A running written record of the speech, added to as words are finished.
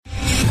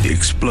the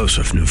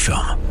explosive new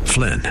film,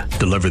 Flynn,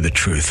 Deliver the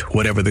Truth,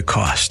 Whatever the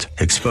Cost,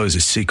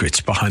 exposes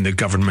secrets behind the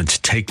government's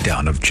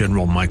takedown of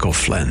General Michael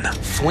Flynn.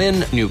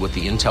 Flynn knew what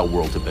the intel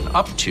world had been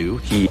up to.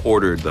 He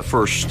ordered the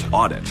first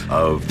audit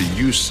of the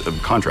use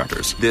of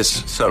contractors.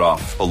 This set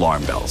off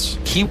alarm bells.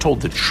 He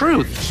told the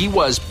truth. He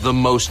was the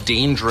most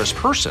dangerous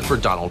person for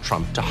Donald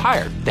Trump to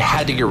hire. They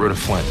had to get rid of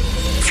Flynn.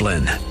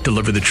 Flynn,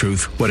 Deliver the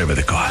Truth, Whatever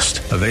the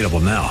Cost. Available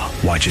now.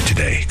 Watch it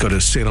today. Go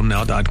to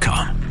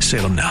salemnow.com.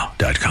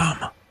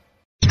 salemnow.com.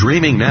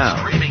 Streaming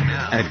now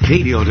at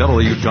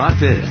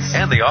KDOW.biz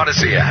and the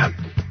Odyssey app.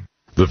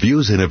 The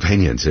views and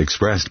opinions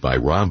expressed by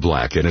Rob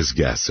Black and his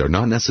guests are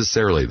not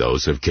necessarily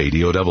those of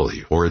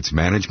KDOW or its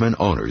management,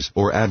 owners,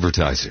 or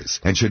advertisers,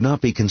 and should not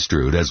be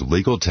construed as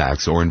legal,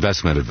 tax, or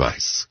investment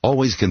advice.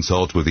 Always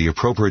consult with the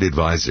appropriate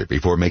advisor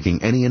before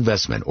making any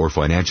investment or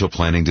financial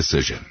planning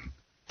decision.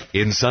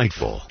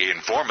 Insightful,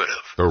 informative,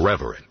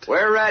 irreverent.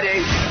 We're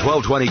ready.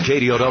 1220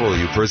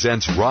 KDOW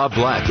presents Rob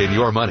Black and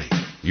Your Money,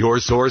 your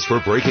source for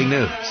breaking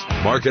news,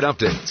 market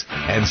updates,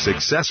 and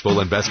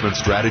successful investment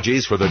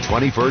strategies for the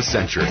 21st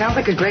century. Sounds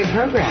like a great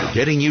program.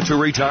 Getting you to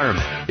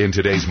retirement in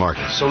today's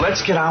market. So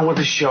let's get on with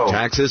the show.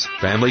 Taxes,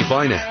 family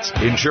finance,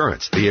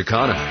 insurance, the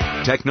economy,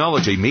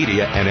 technology,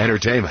 media, and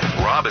entertainment.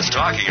 Rob is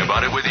talking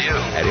about it with you.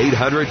 At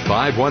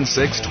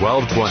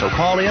 800-516-1220. So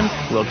call in,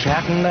 we'll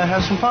chat and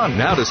have some fun.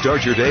 Now to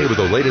start your day with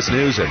the latest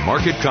news and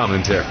market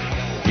commentary.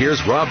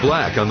 Here's Rob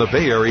Black on the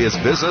Bay Area's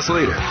business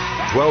leader,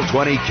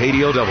 1220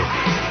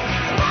 KDOW.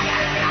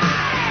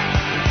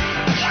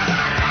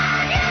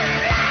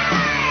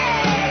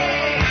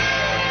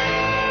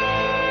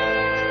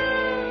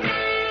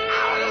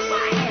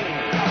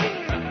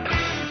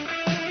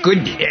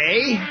 Good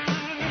day.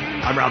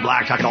 I'm Rob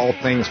Black, talking all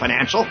things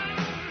financial.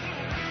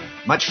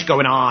 Much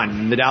going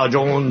on. The Dow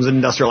Jones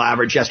Industrial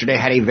Average yesterday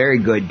had a very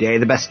good day,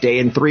 the best day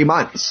in 3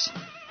 months.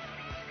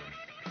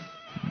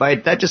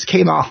 But that just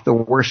came off the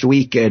worst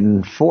week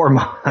in 4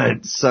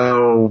 months.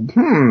 So,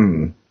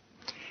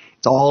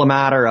 it's all a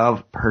matter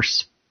of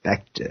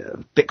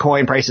perspective.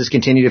 Bitcoin prices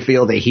continue to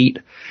feel the heat.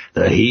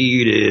 The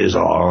heat is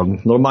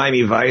on. Little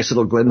Miami Vice,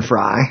 little Glenn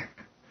Fry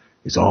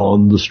is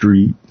on the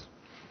street.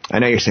 I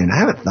know you're saying, I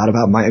haven't thought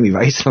about Miami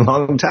Vice in a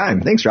long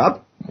time. Thanks,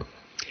 Rob.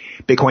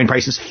 Bitcoin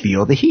prices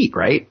feel the heat,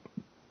 right?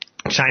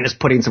 China's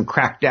putting some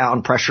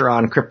crackdown pressure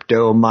on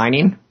crypto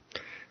mining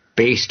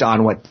based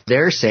on what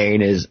they're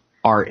saying is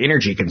our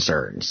energy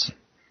concerns.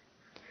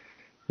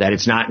 That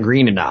it's not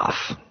green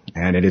enough.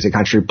 And it is a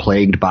country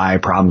plagued by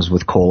problems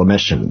with coal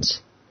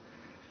emissions.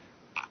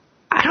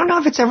 I don't know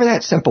if it's ever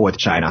that simple with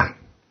China.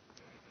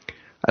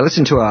 I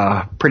listened to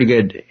a pretty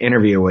good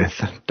interview with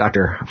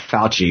Dr.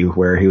 Fauci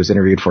where he was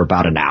interviewed for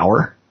about an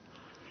hour.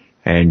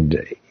 And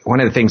one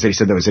of the things that he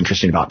said that was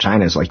interesting about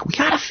China is like, we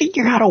got to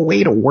figure out a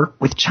way to work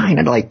with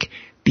China to like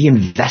be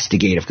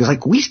investigative. Because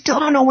like we still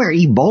don't know where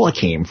Ebola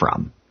came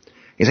from.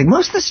 He's like,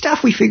 most of the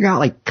stuff we figure out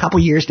like a couple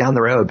years down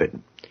the road, but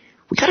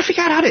we got to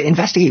figure out how to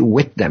investigate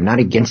with them, not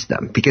against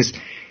them. Because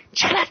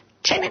China's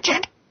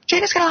got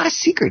a lot of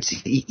secrets.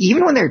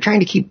 Even when they're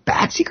trying to keep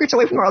bad secrets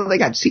away from the world, they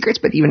got secrets.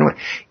 But even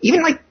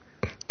like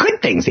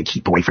good things they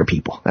keep away from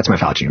people. That's my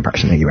Fauci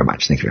impression. Thank you very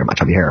much. Thank you very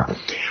much. I'll be here.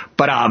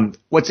 But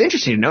what's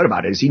interesting to note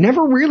about it is you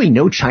never really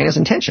know China's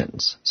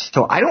intentions.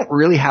 So I don't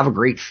really have a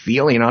great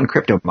feeling on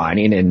crypto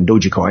mining and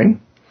Dogecoin.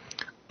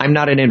 I'm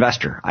not an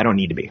investor. I don't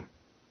need to be.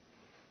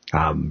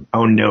 Own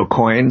no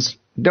coins.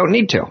 Don't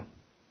need to.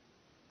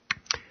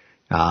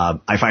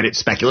 I find it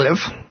speculative,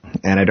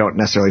 and I don't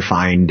necessarily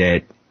find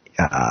it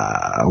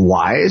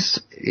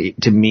wise.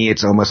 To me,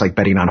 it's almost like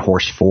betting on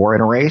horse 4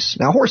 in a race.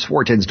 Now, horse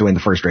 4 tends to win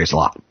the first race a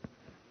lot.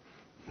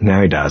 No,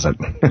 he doesn't.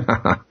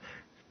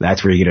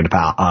 That's where you get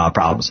into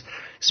problems.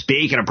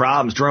 Speaking of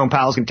problems, Jerome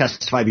Powell's going to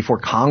testify before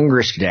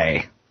Congress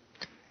today.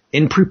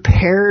 In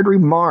prepared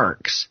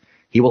remarks,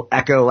 he will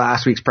echo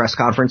last week's press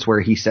conference where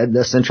he said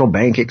the central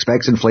bank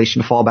expects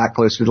inflation to fall back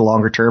closer to the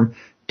longer-term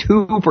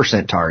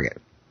 2%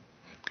 target.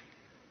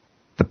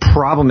 The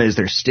problem is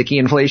there's sticky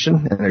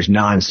inflation and there's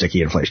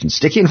non-sticky inflation.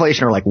 Sticky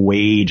inflation are like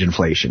wage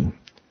inflation.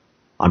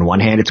 On one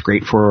hand, it's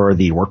great for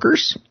the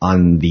workers.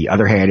 On the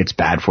other hand, it's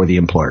bad for the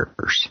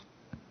employers.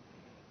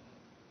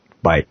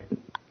 But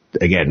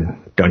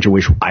again, don't you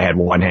wish I had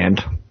one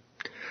hand?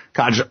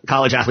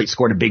 College athletes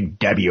scored a big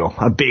W,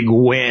 a big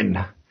win,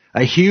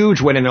 a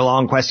huge win in their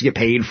long quest to get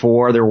paid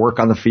for their work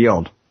on the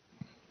field.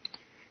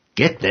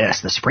 Get this,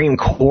 the Supreme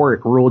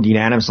Court ruled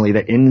unanimously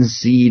that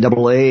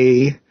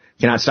NCAA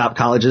cannot stop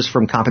colleges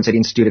from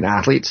compensating student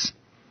athletes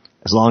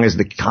as long as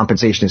the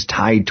compensation is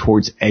tied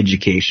towards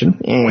education.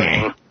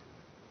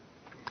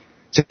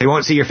 So you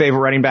won't see your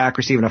favorite running back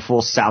receiving a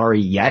full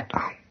salary yet.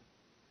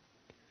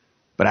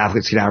 But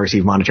athletes can now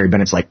receive monetary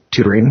benefits like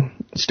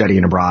tutoring,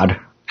 studying abroad,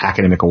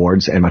 academic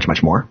awards, and much,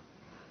 much more.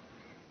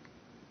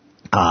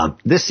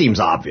 This seems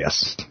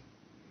obvious.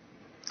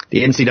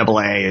 The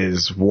NCAA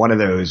is one of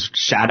those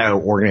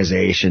shadow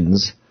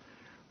organizations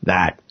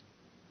that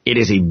it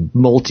is a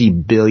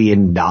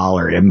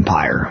multi-billion-dollar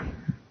empire.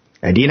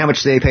 And do you know how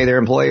much they pay their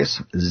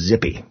employees?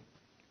 Zippy.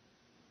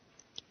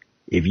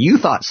 If you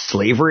thought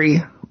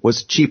slavery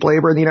was cheap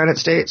labor in the United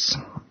States,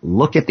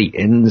 look at the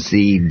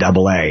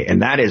NCAA.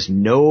 And that is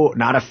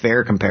not a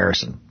fair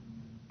comparison.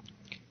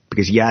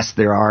 Because yes,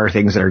 there are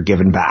things that are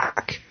given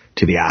back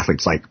to the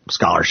athletes like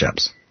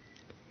scholarships.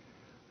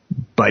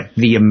 But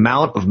the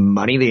amount of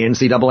money the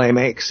NCAA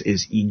makes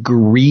is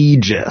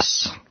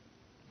egregious.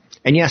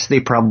 And yes, they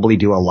probably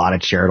do a lot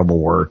of charitable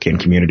work and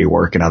community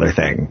work and other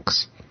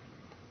things.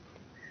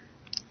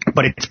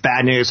 But it's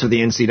bad news for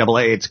the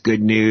NCAA. It's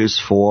good news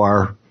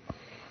for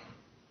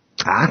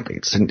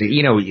athletes. And,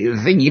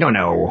 the thing you don't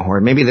know, or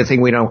maybe the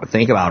thing we don't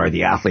think about, are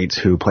the athletes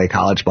who play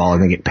college ball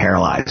and they get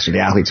paralyzed, or the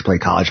athletes who play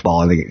college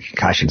ball and they get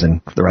concussions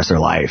and for the rest of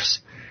their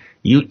lives.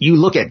 You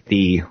look at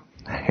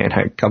and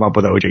I come up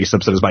with O.J.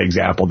 Simpson as my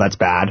example. That's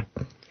bad.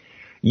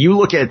 You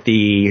look at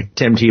the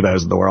Tim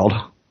Tebow's of the world,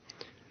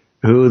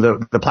 who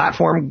the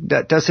platform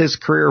that does his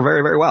career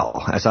very, very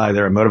well as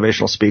either a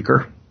motivational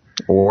speaker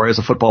or as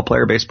a football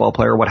player, baseball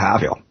player, what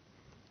have you.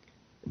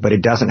 But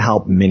it doesn't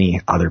help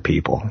many other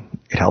people.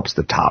 It helps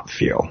the top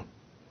few.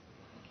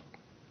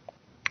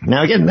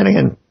 Now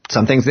again,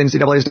 some things the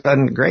NCAA has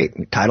done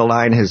great. Title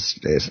IX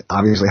has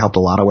obviously helped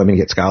a lot of women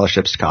get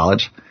scholarships to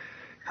college.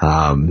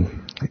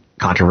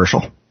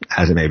 Controversial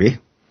as it may be.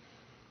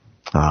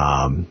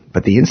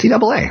 But the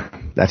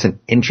NCAA, that's an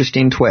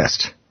interesting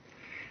twist.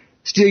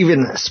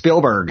 Steven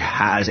Spielberg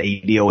has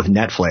a deal with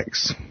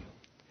Netflix,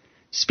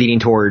 speeding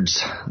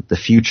towards the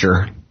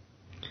future.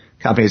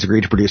 Company has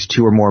agreed to produce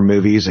 2 or more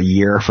movies a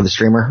year for the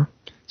streamer,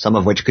 some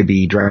of which could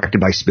be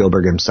directed by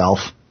Spielberg himself.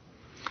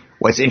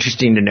 What's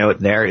interesting to note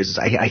there is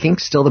I think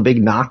still the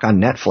big knock on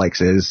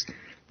Netflix is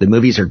the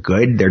movies are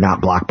good, they're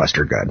not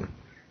blockbuster good.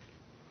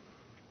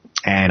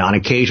 And on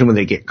occasion when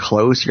they get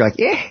close, you're like,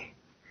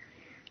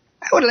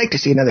 I would like to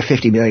see another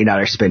 $50 million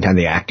spent on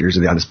the actors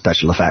and on the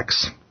special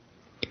effects.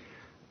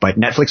 But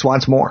Netflix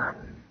wants more.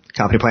 The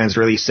company plans to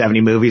release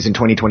 70 movies in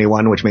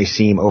 2021, which may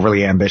seem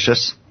overly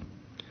ambitious.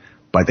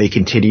 But they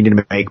continue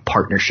to make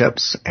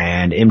partnerships,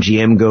 and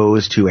MGM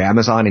goes to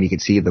Amazon, and you can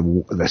see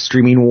the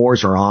streaming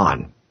wars are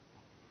on.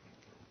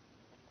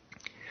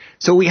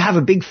 So we have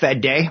a big Fed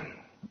day.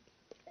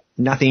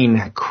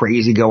 Nothing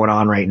crazy going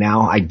on right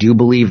now. I do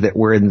believe that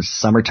we're in the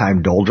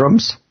summertime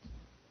doldrums,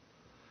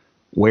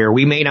 where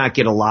we may not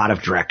get a lot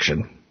of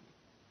direction,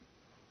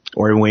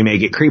 or we may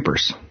get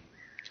creepers.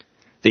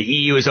 The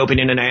EU is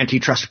opening an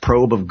antitrust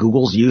probe of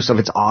Google's use of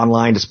its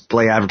online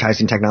display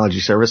advertising technology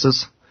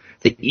services.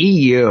 The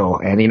EU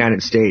and the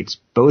United States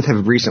both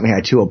have recently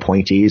had 2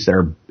 appointees that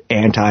are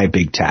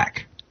anti-big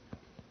tech.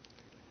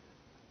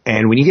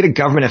 And when you get a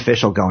government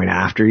official going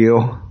after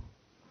you,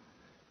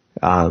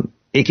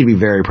 it can be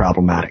very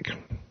problematic.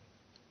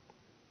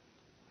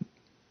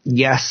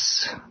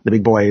 Yes, the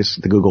big boys,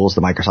 the Googles,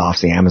 the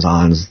Microsofts, the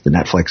Amazons, the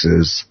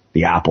Netflixes,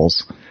 the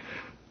Apples,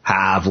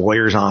 have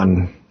lawyers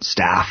on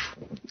staff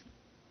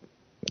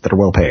that are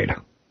well paid.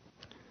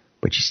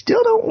 But you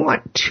still don't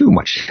want too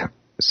much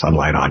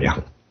sunlight on you,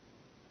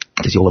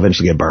 because you'll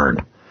eventually get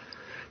burned.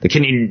 The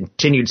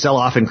continued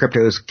sell-off in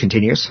cryptos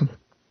continues.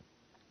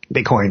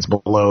 Bitcoin's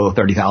below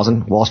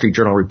 30,000. Wall Street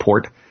Journal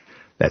report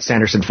that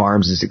Sanderson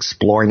Farms is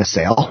exploring a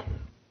sale.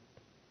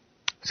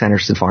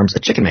 Sanderson Farms, a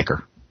chicken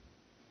maker.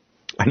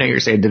 I know you're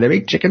saying, do they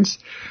make chickens?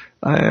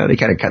 They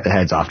kind of cut the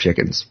heads off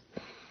chickens.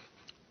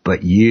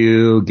 But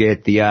you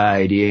get the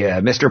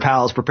idea. Mr.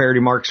 Powell's prepared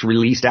remarks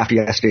released after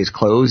yesterday's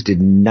close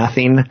did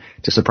nothing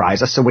to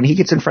surprise us. So when he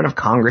gets in front of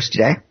Congress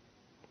today,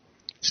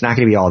 it's not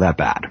going to be all that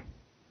bad.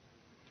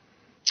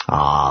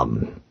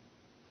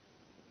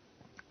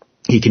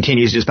 He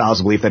continues to espouse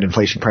the belief that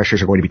inflation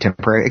pressures are going to be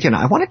temporary. Again,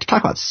 I wanted to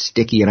talk about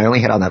sticky, and I only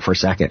hit on that for a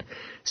second.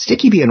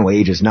 Sticky being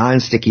wages,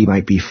 non-sticky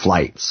might be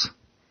flights.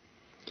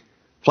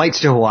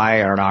 Flights to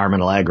Hawaii are an arm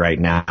and a leg right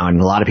now,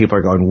 and a lot of people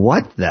are going,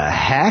 what the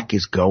heck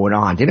is going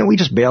on? Didn't we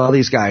just bail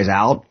these guys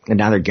out, and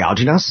now they're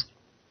gouging us?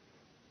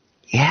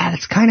 Yeah,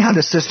 that's kind of how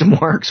the system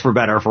works, for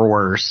better or for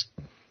worse.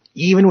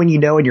 Even when you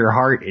know in your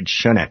heart it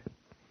shouldn't.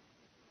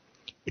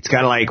 It's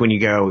kind of like when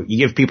you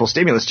give people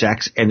stimulus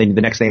checks, and then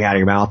the next thing out of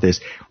your mouth is,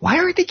 why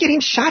aren't they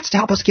getting shots to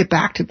help us get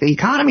back to the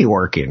economy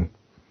working?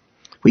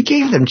 We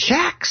gave them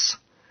checks.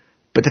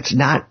 But that's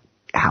not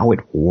how it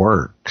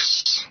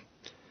works.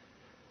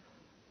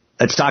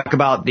 Let's talk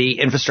about the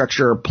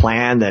infrastructure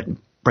plan that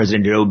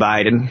President Joe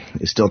Biden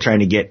is still trying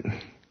to get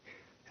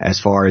as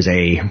far as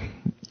a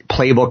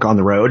playbook on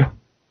the road.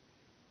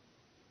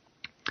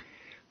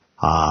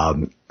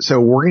 So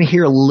we're going to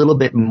hear a little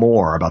bit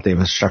more about the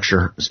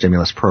infrastructure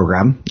stimulus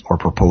program, or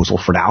proposal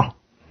for now,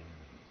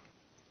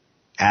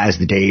 as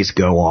the days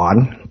go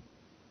on.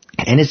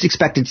 And it's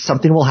expected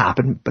something will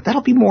happen, but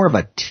that'll be more of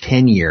a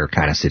 10-year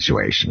kind of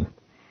situation.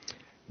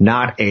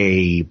 Not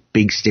a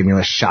big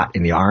stimulus shot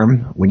in the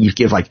arm. When you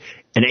give like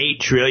an $8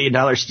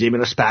 trillion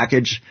stimulus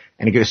package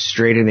and it goes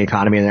straight in the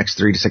economy in the next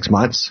 3 to 6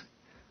 months,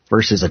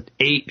 versus an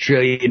 $8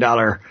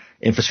 trillion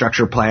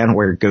infrastructure plan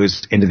where it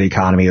goes into the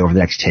economy over the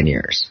next 10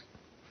 years.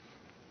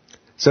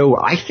 So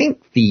I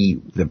think the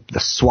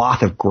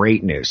swath of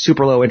great news,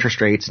 super low interest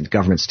rates and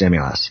government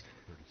stimulus,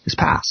 is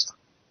past.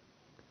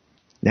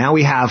 Now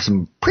we have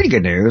some pretty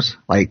good news,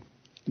 like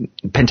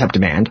pent-up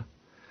demand.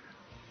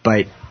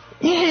 But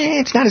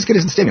it's not as good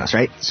as the stimulus,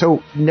 right?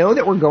 So know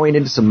that we're going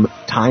into some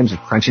times of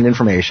crunching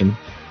information,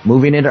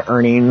 moving into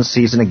earnings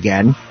season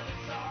again.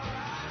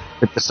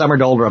 But the summer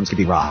doldrums could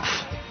be rough.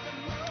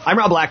 I'm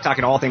Rob Black,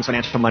 talking all things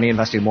financial, money,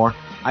 investing, and more.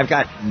 I've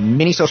got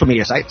many social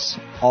media sites,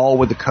 all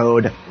with the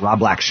code Rob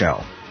Black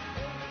Show.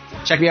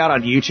 Check me out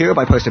on YouTube.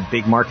 I posted a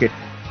big market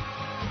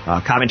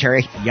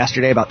commentary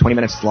yesterday, about 20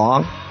 minutes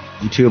long.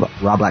 YouTube,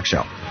 Rob Black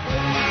Show.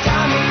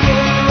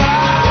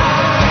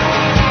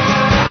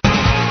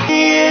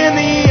 In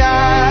the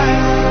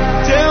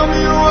eye, tell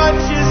me what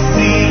you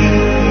see.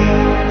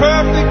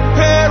 Perfect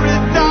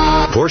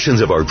paradise.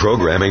 Portions of our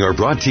programming are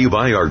brought to you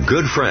by our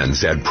good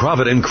friends at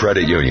Provident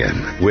Credit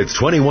Union. With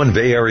 21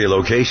 Bay Area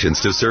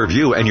locations to serve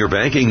you and your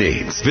banking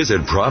needs.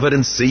 Visit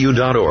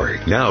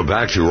providencecu.org. Now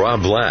back to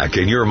Rob Black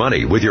and Your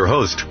Money with your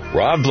host,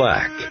 Rob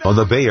Black, on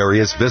the Bay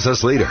Area's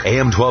business leader,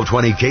 AM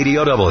 1220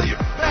 KDOW.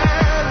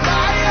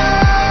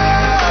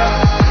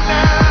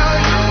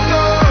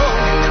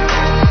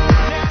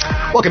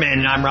 Welcome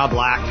in. I'm Rob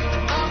Black.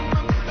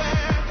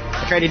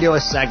 I try to do a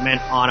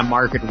segment on a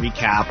market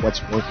recap,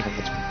 what's working and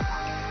what's not.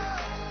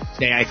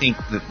 Today, I think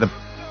the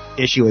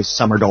issue is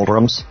summer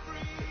doldrums,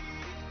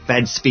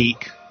 Fed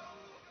speak,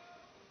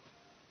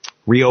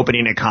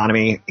 reopening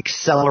economy,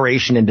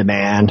 acceleration in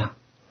demand.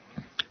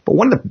 But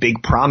one of the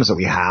big problems that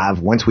we have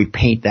once we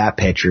paint that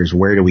picture is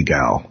where do we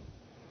go?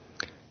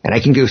 And I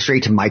can go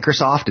straight to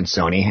Microsoft and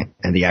Sony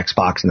and the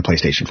Xbox and the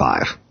PlayStation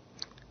 5.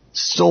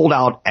 Sold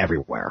out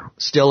everywhere.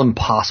 Still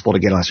impossible to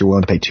get unless you're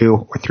willing to pay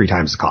 2 or 3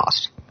 times the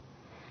cost.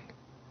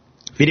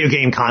 Video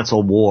game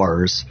console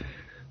wars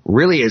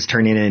really is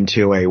turning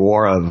into a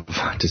war of,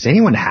 does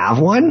anyone have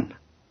one?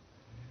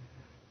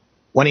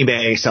 One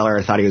eBay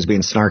seller thought he was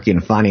being snarky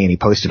and funny, and he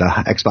posted a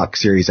Xbox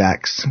Series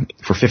X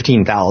for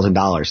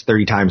 $15,000,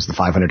 30 times the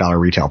 $500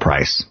 retail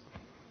price.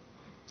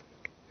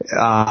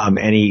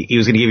 And he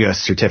was going to give you a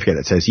certificate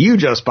that says, you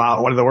just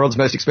bought one of the world's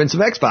most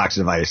expensive Xbox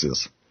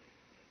devices.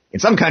 In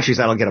some countries,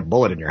 that'll get a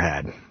bullet in your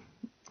head.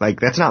 Like,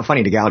 that's not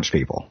funny to gouge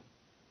people.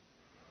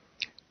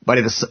 But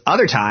at this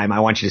other time, I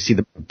want you to see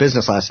the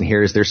business lesson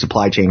here is there's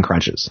supply chain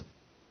crunches.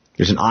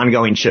 There's an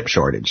ongoing chip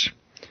shortage.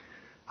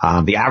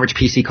 The average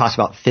PC costs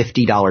about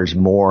 $50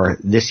 more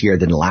this year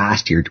than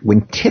last year,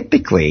 when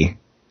typically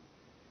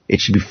it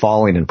should be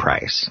falling in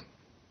price.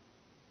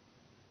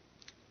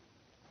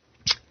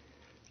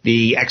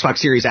 The Xbox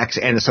Series X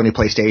and the Sony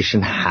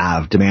PlayStation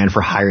have demand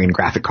for higher-end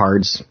graphic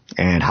cards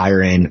and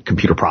higher-end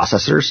computer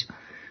processors,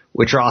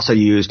 which are also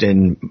used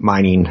in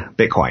mining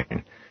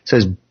Bitcoin. So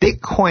as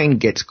Bitcoin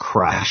gets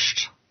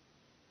crushed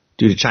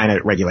due to China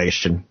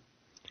regulation,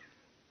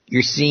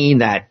 you're seeing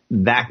that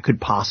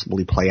could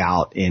possibly play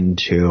out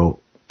into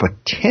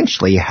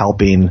potentially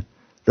helping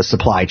the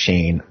supply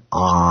chain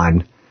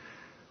on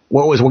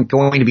what was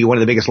going to be one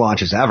of the biggest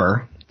launches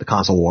ever, the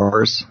console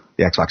wars,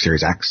 the Xbox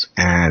Series X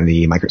and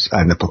the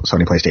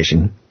Sony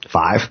PlayStation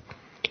 5.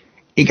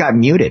 It got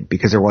muted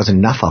because there wasn't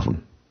enough of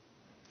them.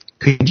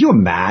 Could you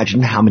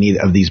imagine how many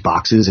of these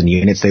boxes and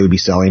units they would be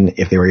selling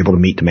if they were able to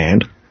meet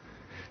demand?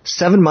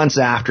 7 months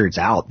after it's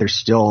out, there's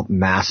still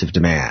massive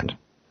demand.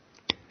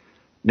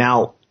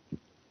 Now,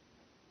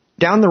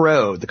 down the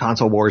road, the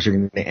console wars are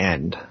going to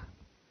end.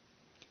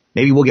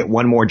 Maybe we'll get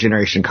one more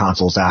generation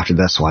consoles after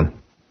this one.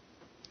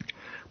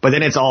 But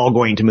then it's all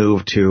going to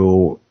move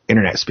to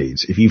internet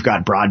speeds. If you've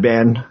got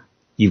broadband,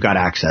 you've got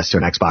access to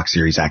an Xbox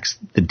Series X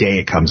the day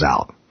it comes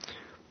out.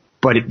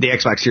 But the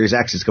Xbox Series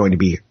X is going to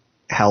be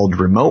held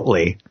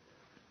remotely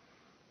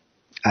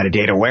at a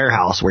data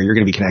warehouse where you're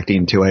going to be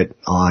connecting to it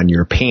on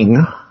your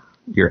ping,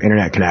 your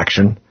internet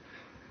connection,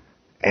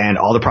 and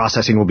all the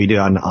processing will be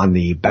done on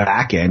the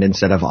back end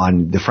instead of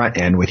on the front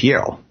end with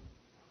you.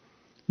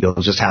 You'll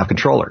just have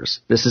controllers.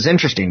 This is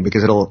interesting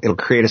because it'll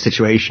create a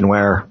situation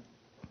where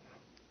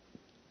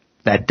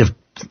that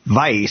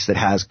device that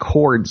has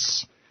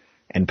cords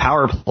and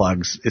power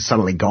plugs is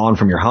suddenly gone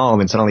from your home,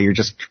 and suddenly you're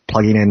just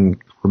plugging in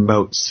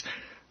remotes,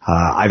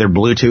 either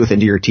Bluetooth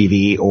into your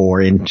TV or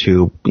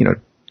into,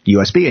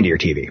 USB into your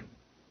TV.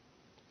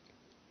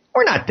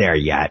 We're not there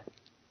yet.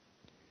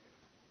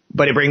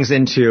 But it brings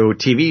into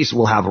TVs,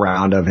 we'll have a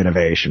round of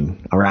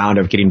innovation, a round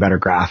of getting better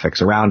graphics,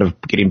 a round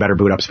of getting better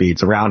boot up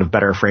speeds, a round of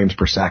better frames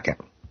per second.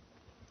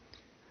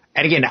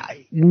 And again,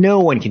 no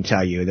one can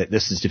tell you that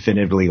this is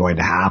definitively going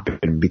to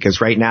happen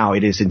because right now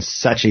it is in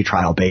such a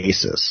trial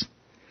basis.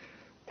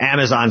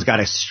 Amazon's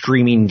got a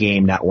streaming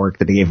game network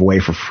that they gave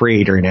away for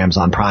free during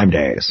Amazon Prime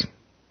days.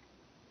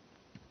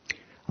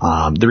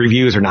 The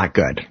reviews are not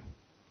good.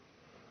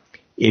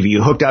 If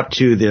you hooked up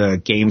to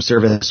the game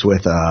service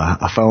with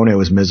a phone, it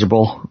was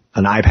miserable.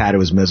 An iPad, it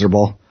was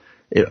miserable.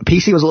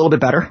 PC was a little bit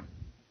better,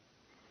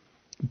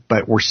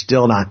 but we're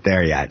still not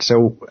there yet.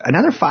 So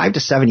another 5 to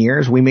 7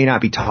 years, we may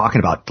not be talking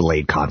about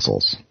delayed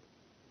consoles.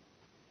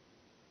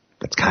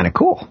 That's kind of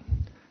cool.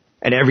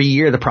 And every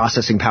year, the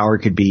processing power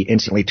could be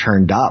instantly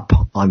turned up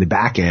on the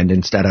back end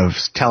instead of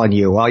telling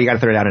you, well, you got to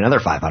throw down another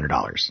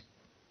 $500.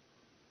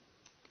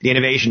 The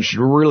innovation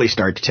should really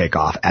start to take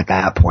off at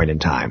that point in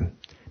time.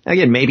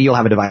 Again, maybe you'll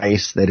have a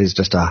device that is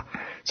just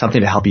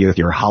something to help you with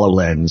your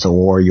HoloLens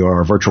or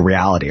your virtual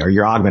reality or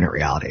your augmented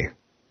reality.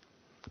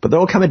 But there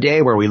will come a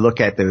day where we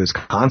look at those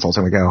consoles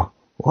and we go,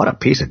 what a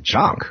piece of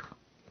junk.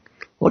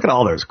 Look at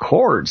all those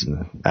cords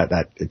and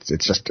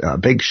it's just a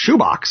big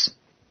shoebox.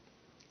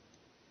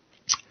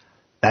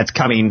 That's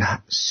coming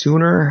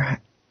sooner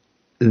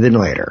than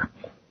later.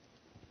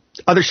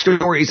 Other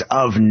stories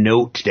of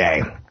note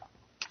today.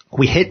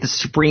 We hit the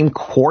Supreme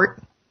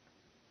Court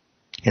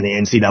in the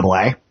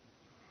NCAA.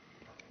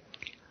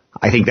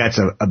 I think that's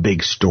a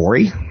big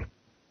story.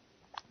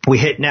 We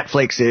hit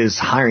Netflix is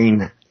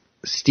hiring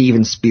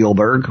Steven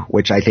Spielberg,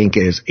 which I think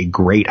is a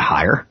great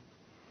hire.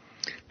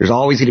 There's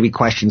always going to be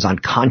questions on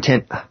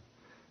content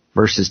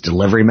versus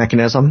delivery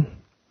mechanism.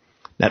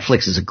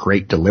 Netflix is a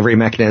great delivery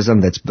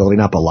mechanism that's building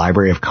up a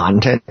library of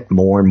content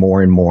more and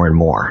more and more and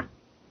more.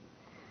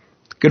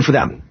 Good for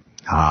them.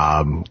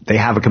 They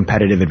have a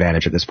competitive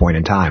advantage at this point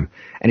in time.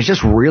 And it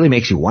just really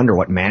makes you wonder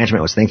what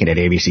management was thinking at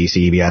ABC,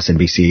 CBS,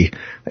 NBC,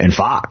 and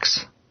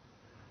Fox.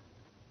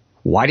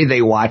 Why did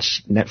they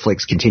watch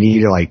Netflix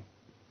continue to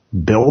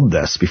build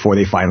this before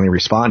they finally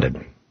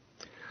responded?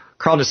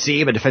 Carl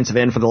Nassib, a defensive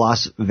end for the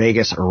Las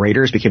Vegas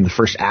Raiders, became the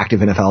first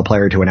active NFL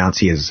player to announce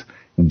he is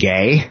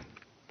gay.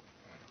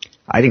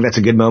 I think that's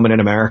a good moment in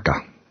America.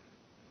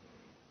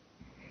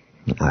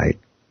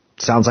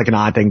 Sounds like an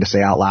odd thing to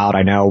say out loud,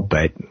 I know,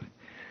 but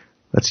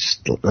let's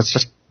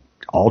just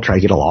all try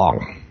to get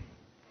along.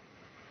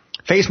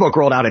 Facebook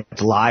rolled out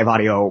its live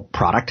audio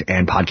product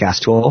and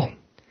podcast tool.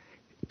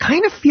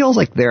 Kind of feels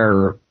like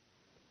they're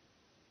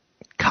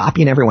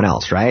copying everyone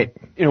else, right?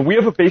 We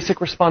have a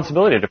basic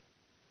responsibility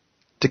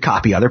to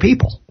copy other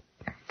people.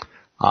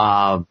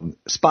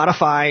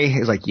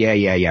 Spotify is like,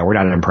 yeah, we're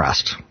not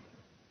impressed.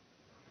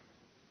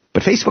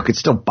 But Facebook could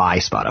still buy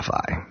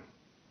Spotify.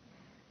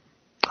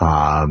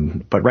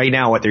 But right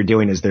now what they're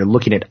doing is they're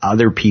looking at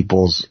other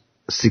people's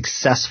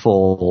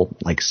successful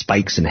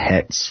spikes and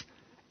hits,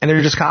 and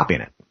they're just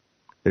copying it.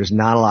 There's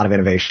not a lot of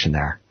innovation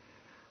there.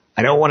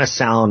 I don't want to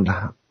sound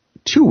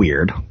too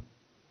weird,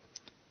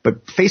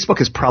 but Facebook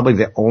is probably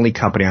the only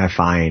company I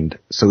find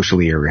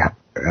socially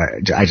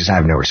I just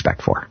have no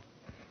respect for.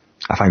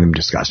 I find them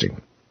disgusting.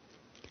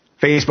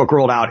 Facebook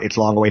rolled out its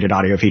long-awaited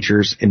audio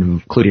features,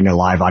 including a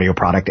live audio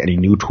product and a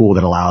new tool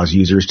that allows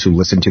users to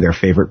listen to their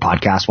favorite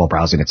podcast while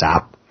browsing its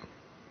app.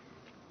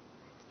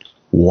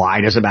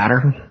 Why does it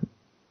matter?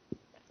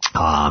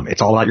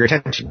 It's all about your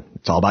attention.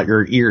 It's all about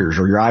your ears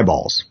or your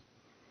eyeballs.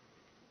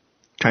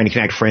 Trying to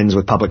connect friends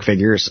with public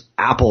figures.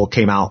 Apple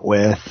came out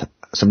with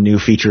some new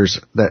features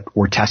that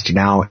we're testing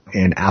out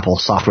in Apple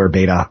Software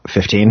Beta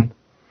 15,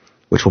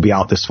 which will be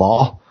out this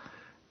fall.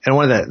 And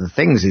one of the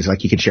things is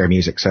you can share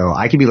music. So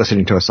I could be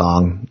listening to a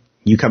song.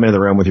 You come into the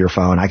room with your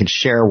phone. I can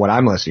share what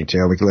I'm listening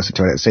to. We can listen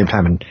to it at the same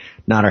time and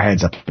nod our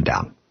heads up and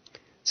down.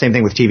 Same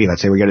thing with TV.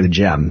 Let's say we go to the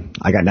gym.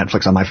 I got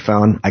Netflix on my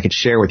phone. I could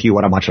share with you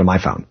what I'm watching on my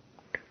phone.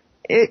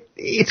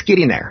 It's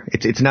getting there.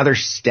 It's another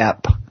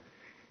step.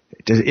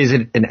 Is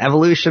it an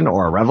evolution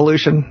or a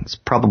revolution? It's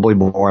probably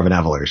more of an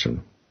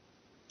evolution.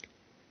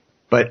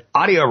 But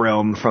Audio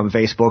Room from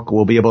Facebook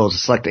will be able to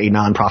select a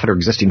nonprofit or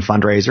existing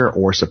fundraiser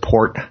or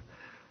support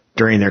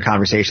during their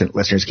conversation.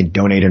 Listeners can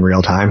donate in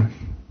real time.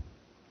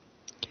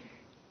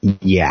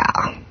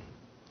 Yeah.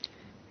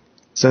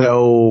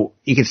 So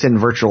you can send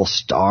virtual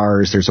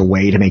stars. There's a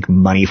way to make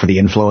money for the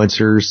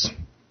influencers.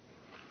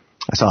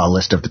 I saw a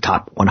list of the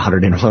top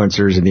 100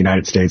 influencers in the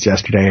United States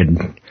yesterday,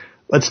 and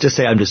let's just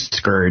say I'm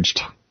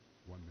discouraged.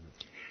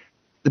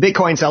 The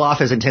Bitcoin sell-off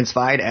has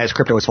intensified as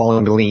crypto is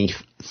falling beneath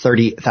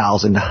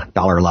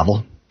 $30,000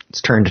 level.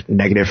 It's turned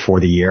negative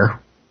for the year.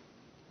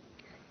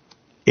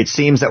 It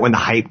seems that when the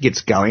hype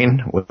gets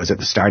going, was at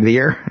the start of the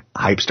year,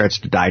 hype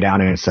starts to die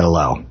down and it's at a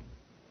low.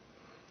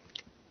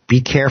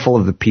 Be careful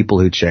of the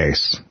people who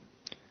chase.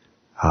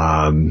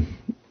 I'm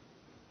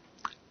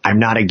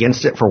not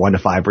against it for 1 to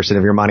 5%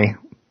 of your money,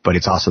 but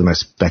it's also the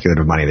most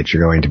speculative money that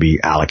you're going to be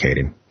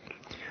allocating.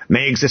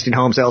 May existing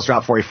home sales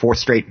drop for a 4th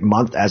straight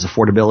month as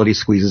affordability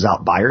squeezes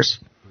out buyers.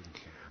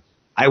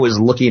 I was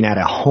looking at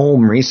a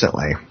home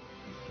recently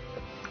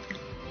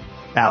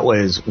that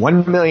was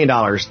 $1 million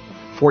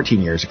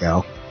 14 years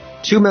ago,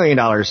 $2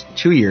 million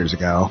 2 years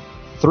ago,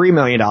 $3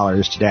 million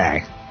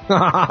today.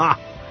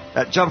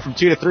 That jump from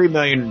 2 to 3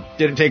 million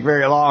didn't take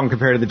very long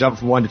compared to the jump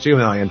from 1 to 2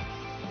 million.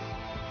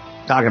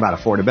 Talking about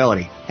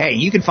affordability. Hey,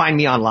 you can find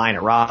me online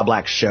at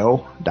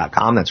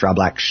robblackshow.com. That's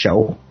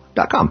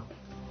robblackshow.com.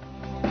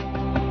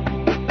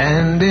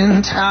 And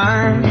in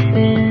time,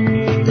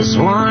 this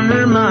one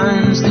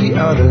reminds the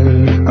other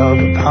of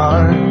the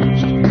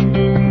past.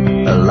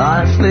 A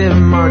life lived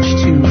much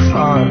too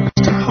far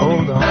to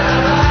hold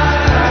on.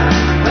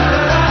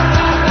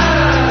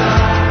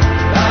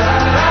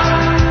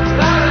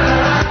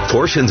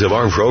 Portions of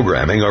our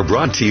programming are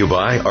brought to you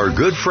by our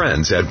good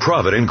friends at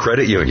Provident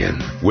Credit Union,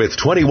 with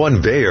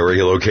 21 Bay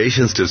Area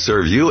locations to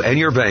serve you and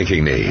your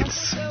banking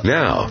needs.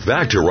 Now,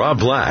 back to Rob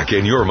Black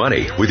and Your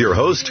Money with your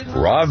host,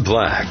 Rob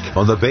Black,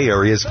 on the Bay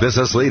Area's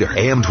business leader,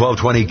 AM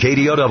 1220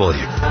 KDOW.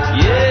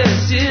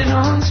 Yes, it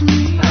haunts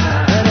me, and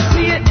I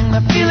see it in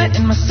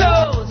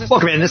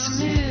Welcome in. This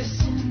is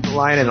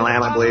Lion and the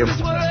Lamb, I believe.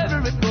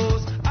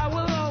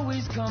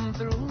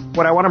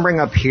 What I want to bring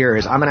up here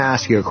is I'm going to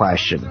ask you a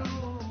question.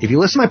 If you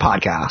listen to my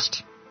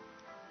podcast,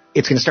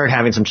 it's going to start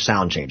having some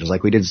sound changes.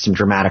 Like we did some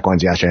dramatic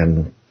ones yesterday,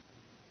 and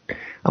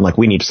I'm like,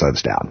 we need to slow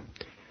this down.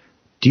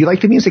 Do you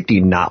like the music? Do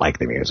you not like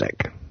the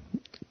music?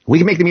 We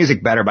can make the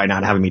music better by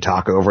not having me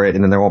talk over it,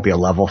 and then there won't be a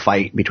level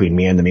fight between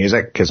me and the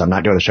music, because I'm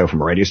not doing the show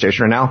from a radio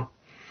station right now.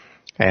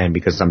 And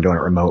because I'm doing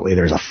it remotely,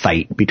 there's a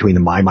fight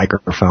between my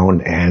microphone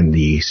and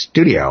the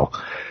studio.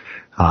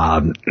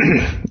 If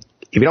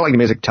you don't like the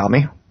music, tell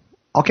me.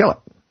 I'll kill it.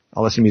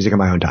 I'll listen to music on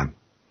my own time.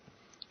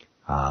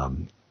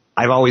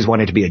 I've always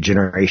wanted to be a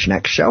Generation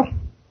X show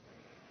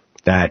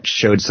that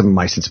showed some of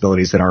my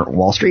sensibilities that aren't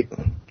Wall Street,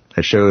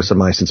 that shows some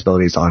of my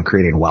sensibilities on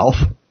creating wealth.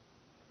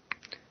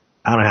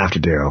 I don't have to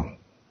do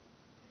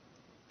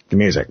the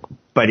music.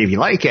 But if you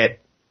like it,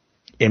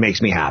 it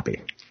makes me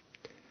happy.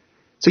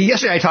 So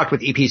yesterday I talked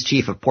with EP's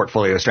chief of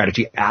portfolio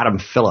strategy, Adam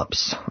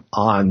Phillips,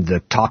 on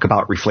the talk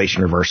about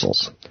reflation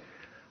reversals.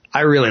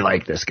 I really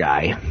like this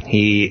guy.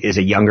 He is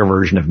a younger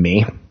version of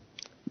me.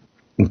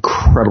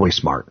 Incredibly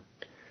smart.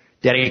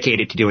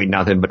 Dedicated to doing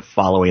nothing but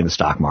following the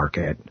stock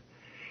market.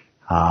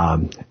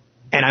 And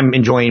I'm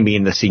enjoying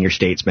being the senior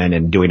statesman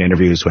and doing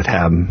interviews with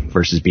him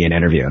versus being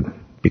interviewed.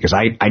 Because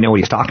I know what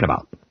he's talking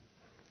about.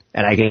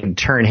 And I can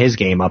turn his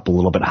game up a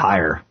little bit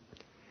higher.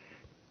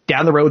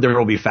 Down the road, there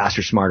will be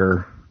faster,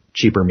 smarter,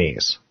 cheaper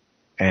me's.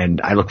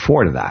 And I look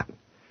forward to that.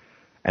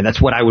 And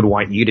that's what I would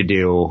want you to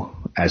do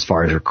as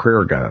far as your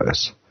career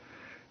goes.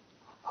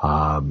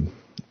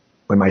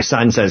 When my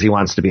son says he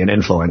wants to be an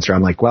influencer,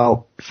 I'm like,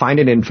 well, find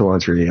an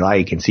influencer you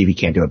like and see if you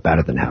can't do it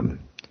better than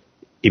him.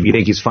 If you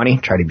think he's funny,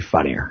 try to be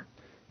funnier.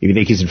 If you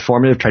think he's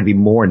informative, try to be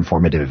more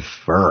informative.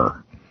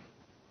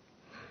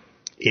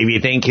 If you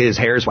think his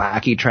hair is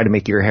wacky, try to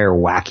make your hair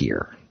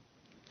wackier.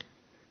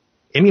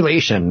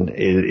 Emulation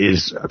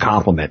is a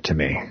compliment to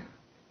me.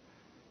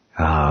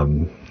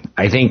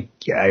 I think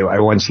I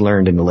once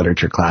learned in the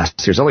literature class,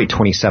 there's only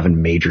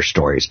 27 major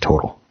stories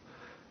total.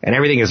 And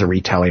everything is a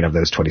retelling of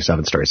those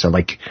 27 stories. So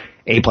like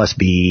A plus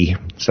B.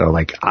 So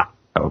like a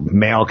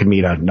male can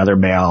meet another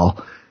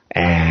male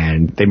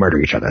and they murder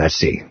each other. That's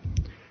C.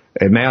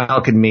 A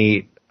male can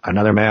meet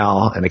another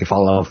male and they can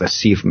fall in love with a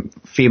C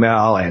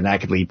female and that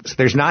could lead. So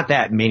there's not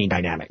that many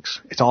dynamics.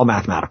 It's all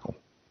mathematical.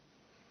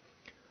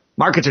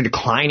 Markets are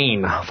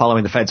declining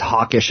following the Fed's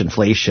hawkish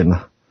inflation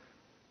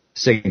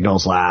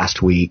signals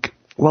last week.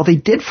 Well, they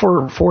did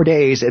for 4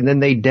 days and then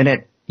they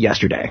didn't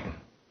yesterday.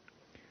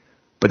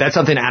 But that's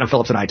something Adam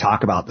Phillips and I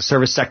talk about. The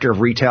service sector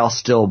of retail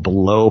still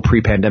below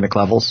pre-pandemic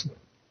levels.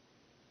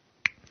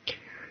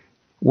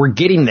 We're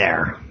getting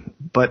there,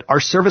 but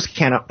our service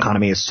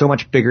economy is so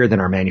much bigger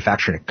than our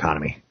manufacturing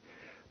economy.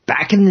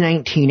 Back in the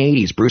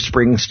 1980s, Bruce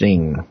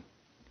Springsteen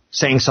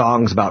sang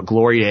songs about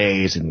glory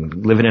days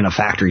and living in a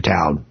factory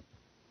town.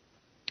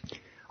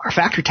 Our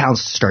factory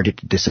towns started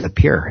to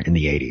disappear in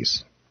the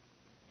 80s.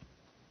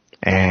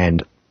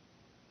 And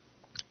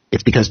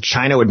it's because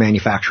China would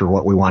manufacture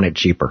what we wanted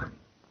cheaper.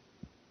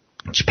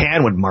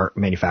 Japan would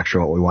manufacture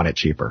what we wanted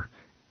cheaper.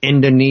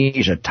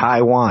 Indonesia,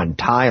 Taiwan,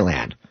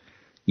 Thailand.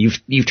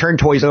 You've turned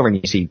toys over and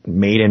you see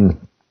made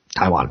in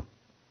Taiwan.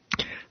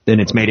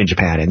 Then it's made in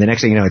Japan. And the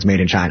next thing you know, it's made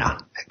in China.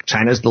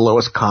 China's the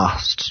lowest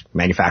cost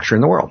manufacturer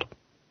in the world.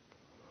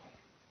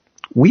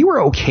 We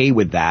were okay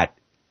with that.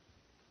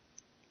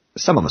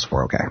 Some of us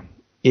were okay.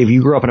 If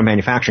you grew up in a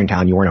manufacturing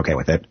town, you weren't okay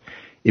with it.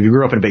 If you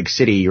grew up in a big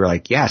city, you were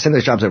like, yeah, send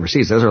those jobs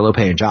overseas. Those are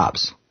low-paying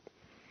jobs.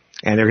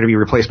 And they're going to be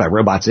replaced by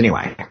robots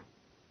anyway.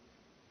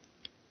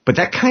 But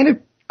that kind of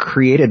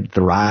created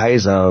the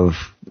rise of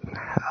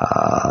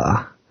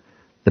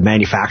the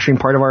manufacturing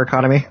part of our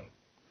economy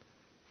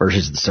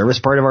versus the service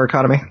part of our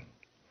economy.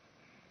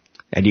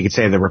 And you could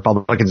say the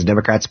Republicans and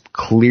Democrats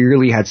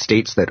clearly had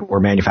states that were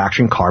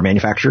manufacturing, car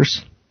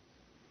manufacturers.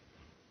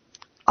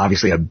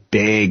 Obviously a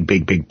big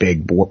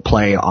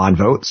play on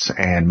votes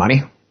and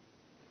money.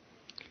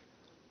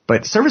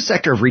 But service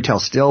sector of retail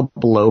still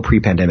below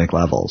pre-pandemic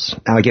levels.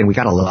 Now, again, we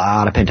got a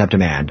lot of pent-up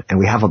demand, and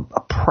we have a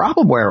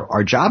problem where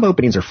our job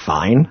openings are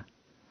fine,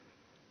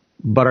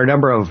 but our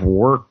number of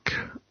work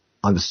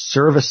on the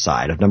service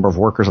side, number of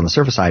workers on the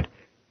service side,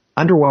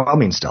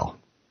 underwhelming still.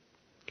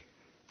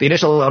 The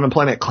initial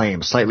unemployment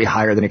claim slightly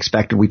higher than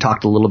expected. We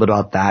talked a little bit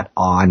about that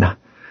on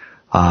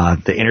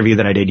the interview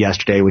that I did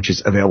yesterday, which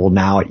is available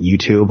now at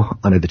YouTube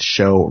under the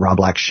show Rob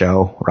Black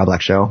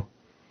Show.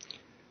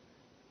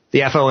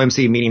 The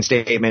FOMC meeting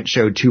statement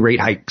showed 2 rate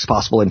hikes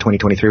possible in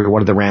 2023.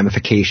 What are the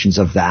ramifications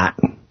of that?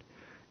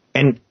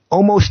 And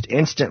almost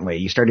instantly,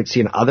 you started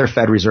seeing other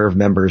Fed Reserve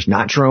members,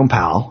 not Jerome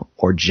Powell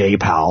or Jay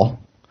Powell,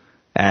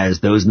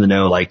 as those in the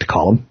know like to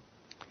call him.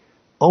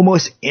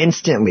 Almost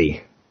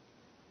instantly,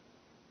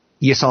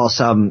 you saw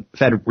some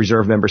Fed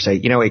Reserve members say,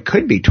 it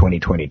could be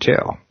 2022.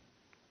 And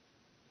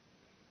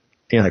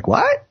you're like,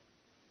 what?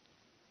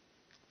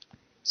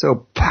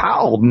 So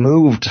Powell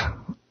moved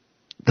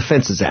the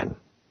fences in.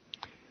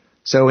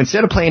 So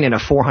instead of playing in a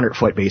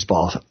 400-foot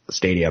baseball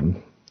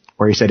stadium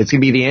where he said it's going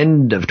to be the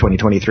end of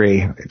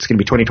 2023. It's going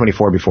to be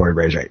 2024 before we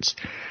raise rates.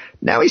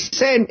 Now he's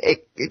saying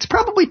it's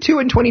probably 2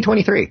 in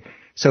 2023.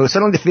 So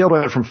suddenly the field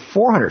went from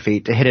 400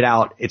 feet to hit it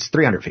out. It's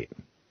 300 feet.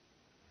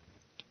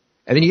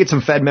 And then you get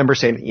some Fed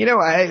members saying,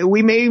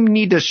 we may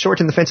need to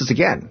shorten the fences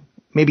again,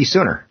 maybe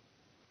sooner.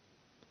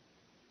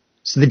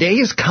 So the day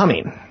is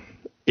coming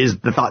is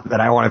the thought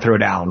that I want to throw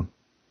down.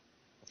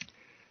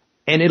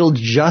 And it'll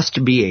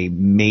just be a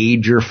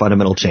major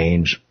fundamental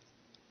change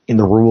in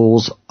the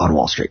rules on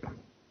Wall Street.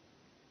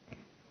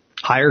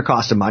 Higher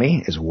cost of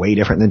money is way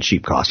different than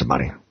cheap cost of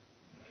money.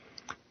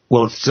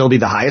 Will it still be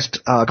the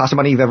highest cost of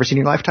money you've ever seen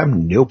in your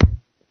lifetime? Nope.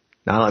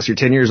 Not unless you're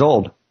 10 years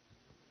old.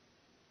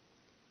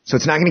 So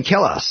it's not going to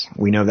kill us.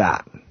 We know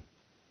that.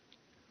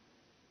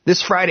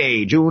 This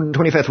Friday, June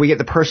 25th, we get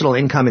the personal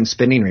income and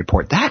spending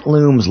report. That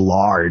looms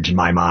large in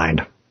my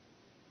mind.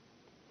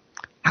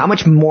 How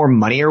much more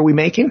money are we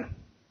making?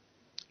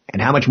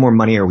 And how much more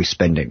money are we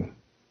spending?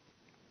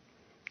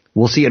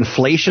 We'll see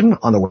inflation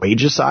on the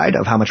wages side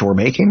of how much we're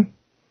making.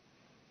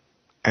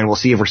 And we'll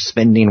see if we're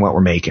spending what we're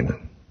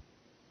making.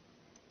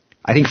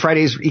 I think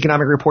Friday's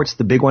economic report's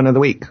the big one of the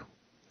week.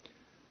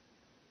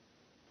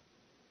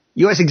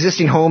 U.S.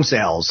 existing home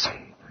sales.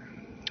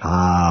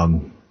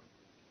 Again,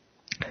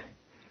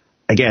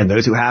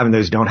 those who have and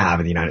those who don't have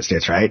in the United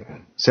States, right?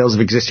 Sales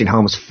of existing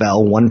homes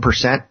fell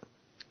 1%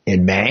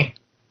 in May.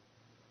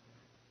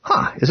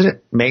 Isn't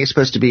it May is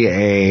supposed to be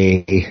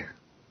a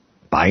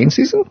buying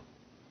season?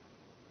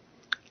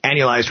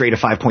 Annualized rate of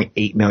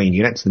 5.8 million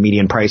units. The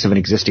median price of an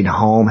existing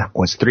home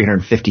was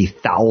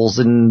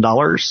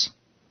 $350,000.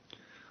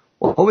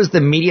 What was the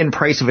median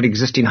price of an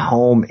existing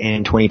home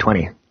in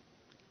 2020?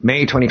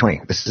 May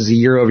 2020. This is a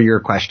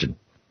year-over-year question.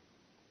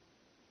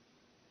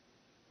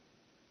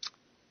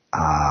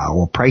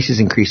 Prices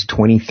increased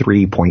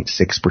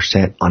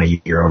 23.6% on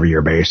a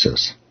year-over-year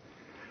basis.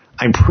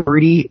 I'm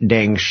pretty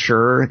dang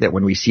sure that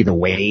when we see the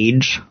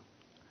wage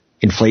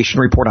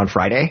inflation report on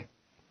Friday,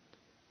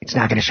 it's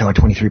not going to show a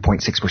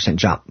 23.6%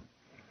 jump.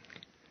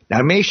 Now,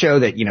 it may show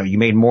that, you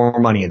made more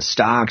money in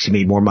stocks, you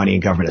made more money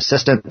in government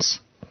assistance.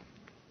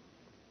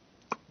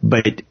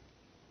 But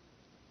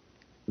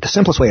the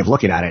simplest way of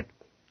looking at it,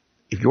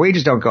 if your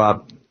wages don't go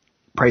up,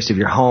 price of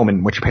your home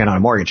and what you're paying on a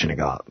mortgage shouldn't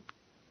go up.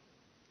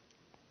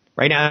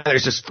 Right now,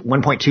 there's just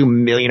 1.2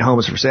 million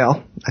homes for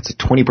sale. That's a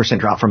 20%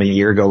 drop from a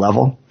year ago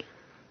level.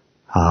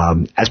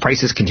 As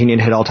prices continue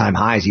to hit all-time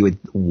highs, you would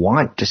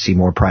want to see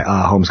more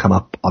homes come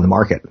up on the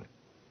market.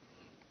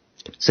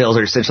 Sales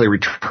are essentially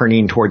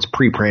returning towards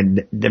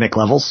pre-pandemic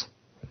levels.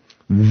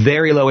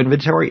 Very low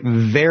inventory,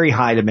 very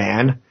high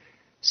demand,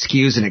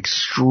 skews an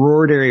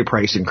extraordinary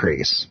price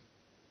increase.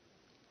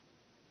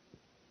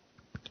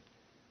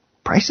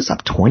 Price is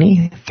up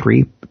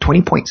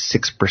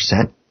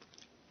 20.6%,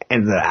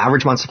 and the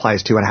average month supply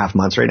is 2.5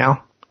 months right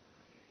now.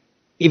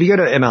 If you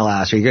go to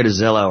MLS or you go to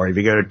Zillow or if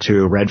you go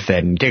to Redfin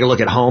and take a look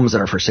at homes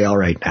that are for sale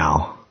right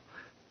now,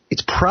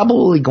 it's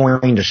probably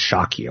going to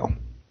shock you.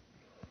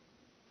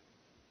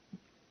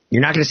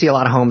 You're not going to see a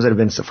lot of homes that have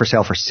been for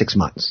sale for 6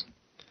 months.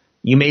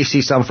 You may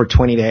see some for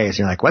 20 days.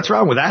 You're like, what's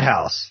wrong with that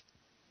house?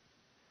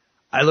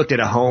 I looked at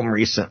a home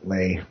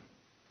recently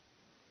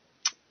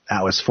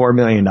that was $4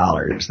 million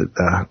that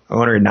the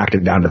owner had knocked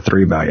it down to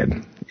 $3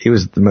 million. It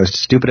was the most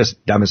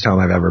stupidest, dumbest home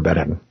I've ever been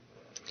in.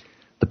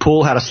 The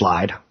pool had a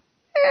slide.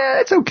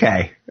 It's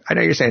okay. I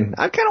know you're saying,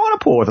 I kind of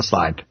want a pool with a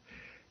slide.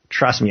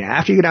 Trust me,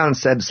 after you go down and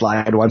said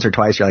slide once or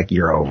twice, you're like,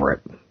 you're over it.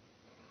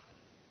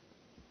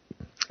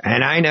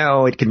 And I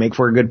know it can make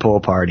for a good pool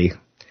party.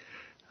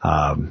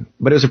 But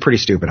it was a pretty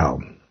stupid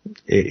home.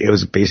 It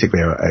was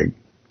basically a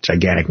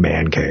gigantic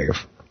man cave.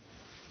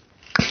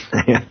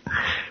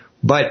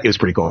 But it was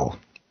pretty cool.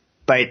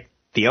 But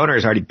the owner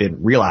has already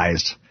been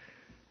realized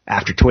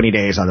after 20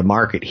 days on the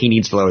market, he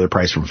needs to lower the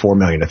price from $4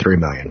 million to $3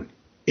 million.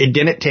 It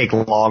didn't take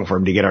long for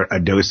him to get a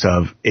dose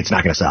of it's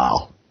not going to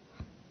sell.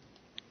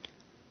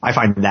 I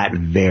find that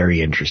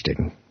very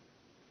interesting.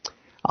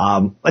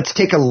 Let's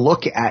take a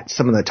look at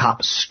some of the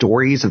top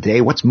stories of the day.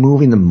 What's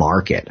moving the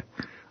market?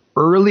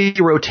 Early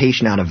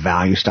rotation out of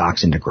value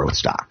stocks into growth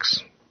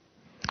stocks.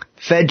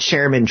 Fed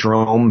Chairman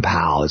Jerome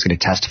Powell is going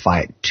to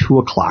testify at 2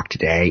 o'clock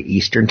today,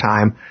 Eastern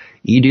Time.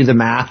 You do the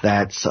math,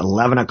 that's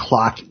 11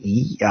 o'clock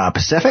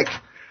Pacific.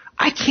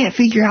 I can't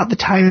figure out the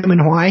time in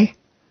Hawaii.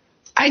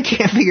 I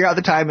can't figure out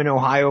the time in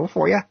Ohio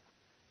for you.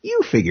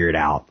 You figure it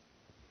out.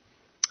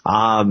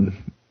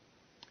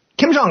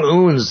 Kim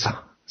Jong-un's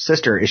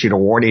sister issued a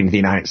warning to the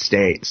United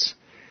States.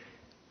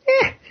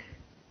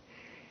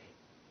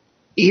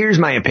 Here's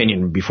my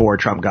opinion before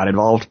Trump got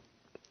involved.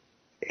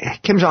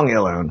 Kim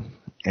Jong-il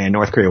and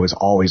North Korea was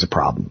always a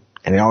problem,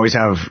 and they always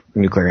have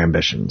nuclear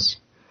ambitions.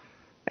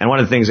 And one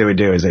of the things they would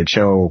do is they'd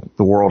show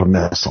the world a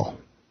missile,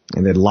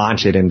 and they'd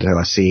launch it into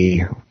a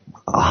sea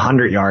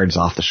 100 yards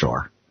off the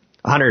shore.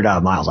 100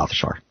 miles off the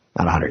shore,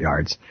 not 100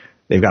 yards.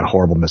 They've got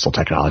horrible missile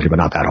technology, but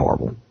not that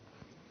horrible.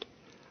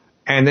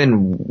 And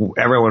then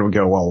everyone would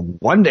go, well,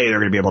 one day they're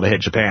going to be able to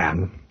hit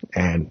Japan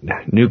and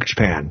nuke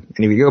Japan.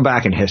 And if you go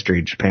back in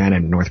history, Japan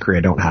and North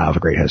Korea don't have a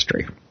great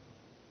history.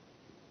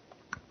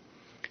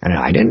 And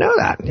I didn't know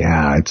that.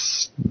 Yeah,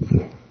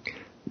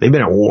 they've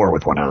been at war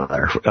with one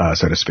another,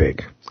 so to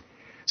speak.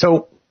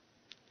 So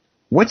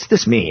what's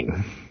this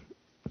mean?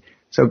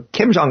 So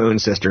Kim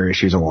Jong-un's sister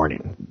issues a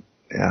warning,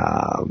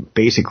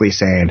 basically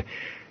saying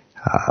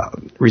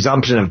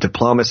resumption of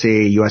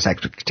diplomacy, U.S.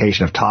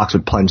 expectation of talks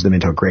would plunge them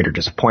into a greater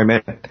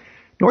disappointment.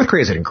 North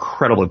Korea is an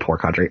incredibly poor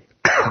country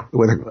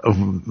with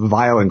a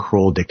vile and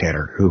cruel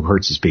dictator who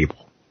hurts his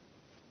people.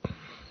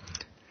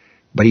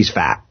 But he's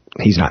fat.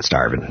 He's not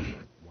starving.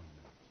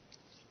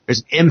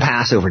 There's an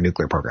impasse over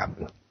nuclear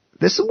program.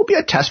 This will be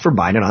a test for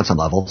Biden on some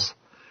levels.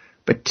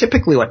 But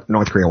typically what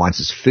North Korea wants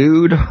is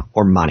food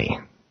or money.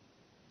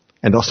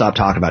 And they'll stop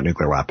talking about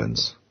nuclear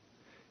weapons.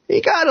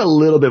 It got a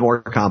little bit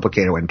more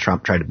complicated when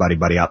Trump tried to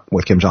buddy up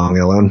with Kim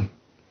Jong-un.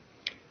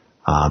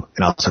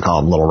 And also call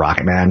him Little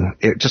Rocket Man.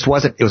 It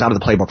was out of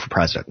the playbook for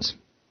presidents.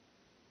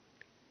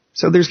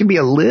 So there's going to be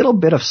a little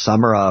bit of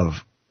summer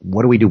of,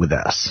 what do we do with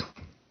this?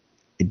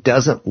 It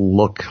doesn't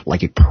look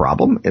like a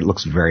problem. It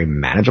looks very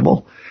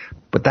manageable.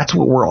 But that's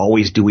what we're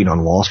always doing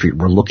on Wall Street.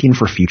 We're looking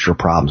for future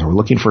problems. We're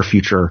looking for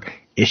future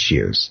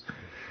issues.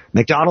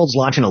 McDonald's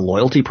launching a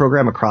loyalty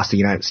program across the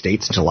United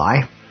States in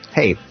July.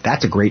 Hey,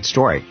 that's a great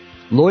story.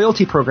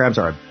 Loyalty programs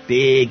are a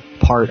big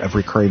part of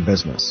recurring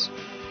business.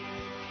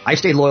 I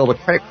stayed loyal to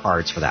credit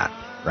cards for that,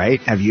 right?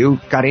 Have you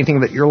got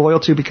anything that you're loyal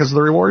to because of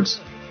the rewards?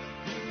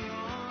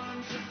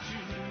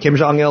 Kim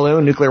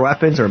Jong-il, nuclear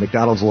weapons, or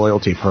McDonald's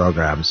loyalty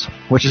programs?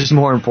 Which is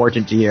more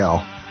important to you?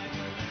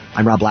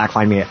 I'm Rob Black.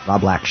 Find me at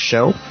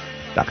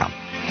robblackshow.com.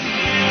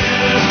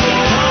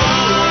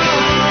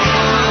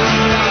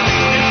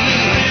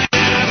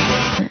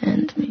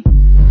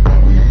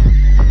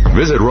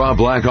 Visit Rob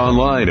Black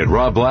online at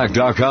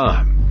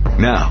robblack.com.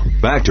 Now,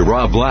 back to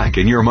Rob Black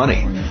and Your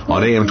Money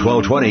on AM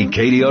 1220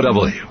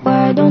 KDOW.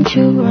 Why don't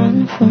you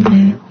run from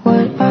me?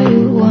 What are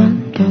you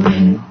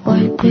wondering?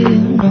 What do you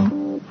know?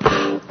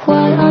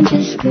 Why aren't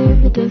you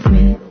scared of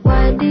me?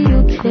 Why do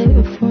you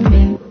care for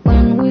me?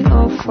 When we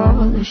all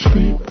fall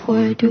asleep,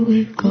 where do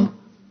we go?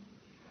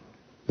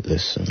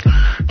 Listen.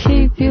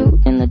 Keep you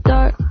in the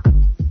dark.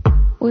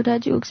 What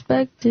had you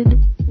expected?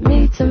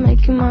 Me to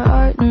make you my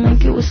art and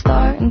make you a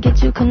star and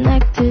get you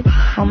connected.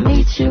 I'll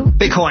meet you.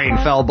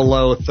 Bitcoin fell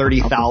below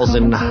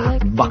 30,000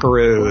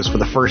 buckaroos for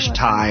the first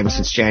time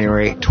since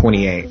January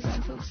 28th.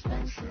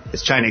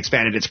 As China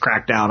expanded its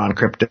crackdown on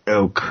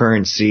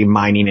cryptocurrency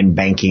mining and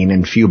banking,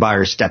 and few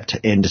buyers stepped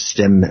in to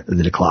stem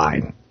the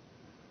decline.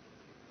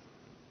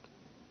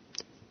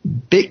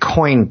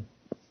 Bitcoin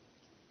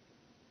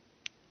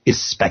is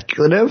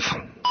speculative,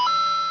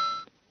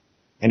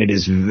 and it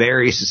is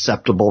very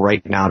susceptible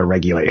right now to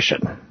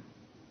regulation,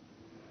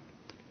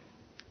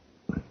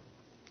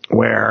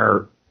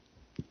 where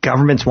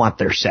governments want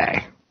their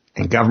say,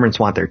 and governments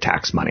want their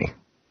tax money.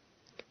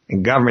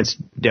 And governments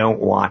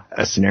don't want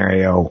a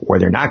scenario where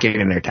they're not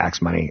getting their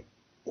tax money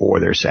or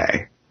their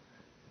say.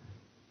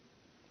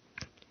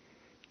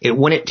 It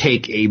wouldn't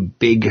take a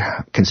big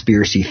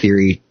conspiracy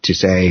theory to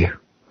say,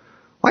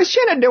 why is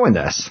China doing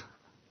this?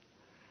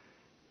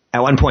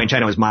 At one point,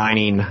 China was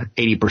mining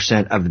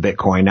 80% of the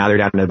Bitcoin. Now they're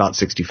down to about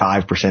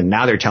 65%.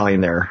 Now they're telling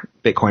their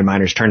Bitcoin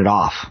miners, turn it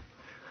off.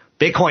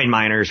 Bitcoin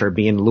miners are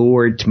being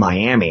lured to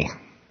Miami,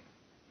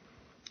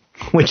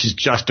 which is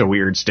just a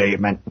weird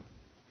statement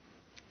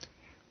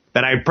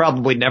that I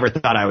probably never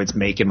thought I would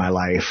make in my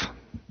life.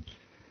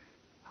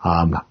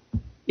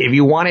 If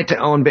you wanted to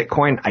own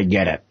Bitcoin, I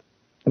get it.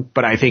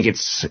 But I think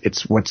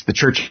it's what's the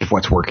church of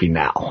what's working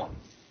now.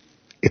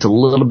 It's a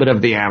little bit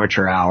of the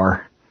amateur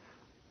hour,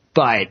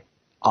 but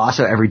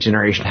also every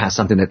generation has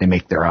something that they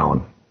make their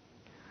own.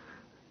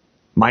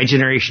 My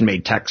generation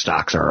made tech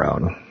stocks our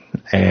own,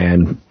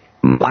 and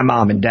my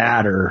mom and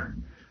dad are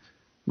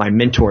my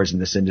mentors in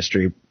this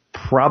industry,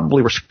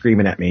 probably were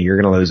screaming at me,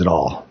 you're going to lose it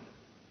all.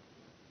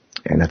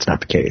 And that's not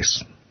the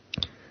case.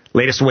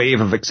 Latest wave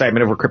of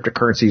excitement over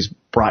cryptocurrencies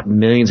brought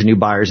millions of new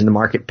buyers in the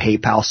market.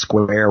 PayPal,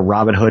 Square,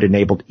 Robinhood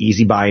enabled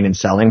easy buying and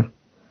selling.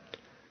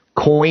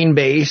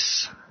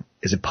 Coinbase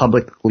is a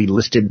publicly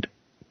listed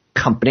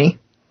company.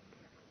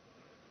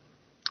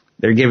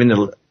 They're giving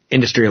the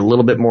industry a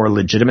little bit more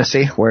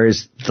legitimacy,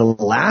 whereas the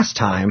last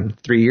time,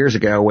 3 years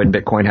ago, when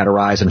Bitcoin had a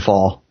rise and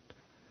fall,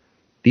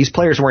 these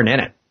players weren't in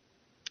it.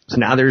 So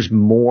now there's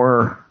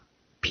more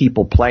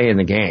people playing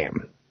the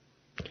game.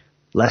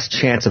 Less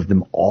chance of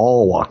them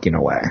all walking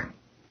away.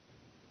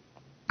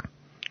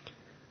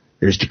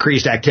 There's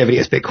decreased activity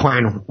as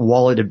Bitcoin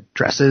wallet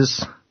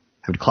addresses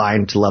have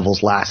declined to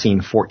levels last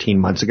seen 14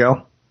 months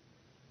ago.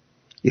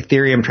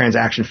 Ethereum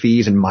transaction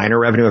fees and miner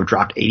revenue have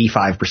dropped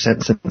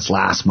 85% since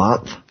last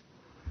month,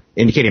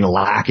 indicating a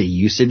lack of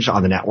usage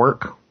on the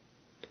network.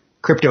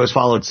 Crypto has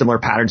followed similar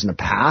patterns in the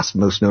past,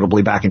 most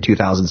notably back in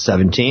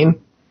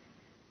 2017,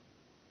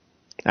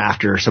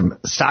 after some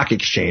stock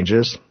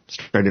exchanges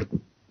started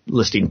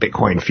listing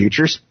Bitcoin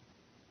futures.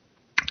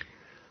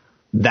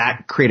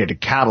 That created a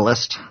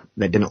catalyst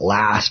that didn't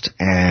last,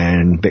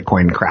 and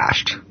Bitcoin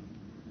crashed.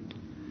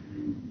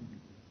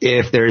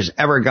 If there's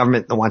ever a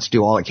government that wants to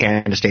do all it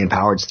can to stay in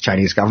power, it's the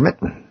Chinese government.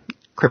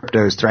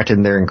 Cryptos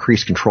threaten their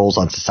increased controls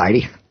on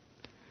society.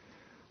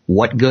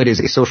 What good is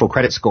a social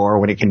credit score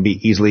when it can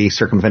be easily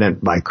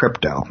circumvented by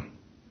crypto?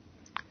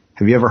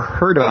 Have you ever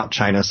heard about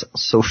China's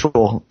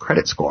social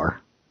credit score?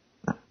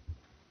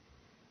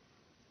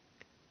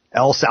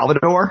 El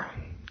Salvador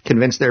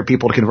convinced their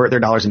people to convert their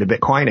dollars into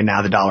Bitcoin, and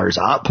now the dollar is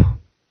up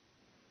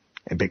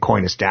and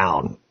Bitcoin is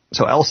down.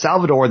 So El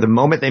Salvador, the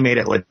moment they made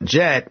it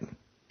legit,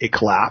 it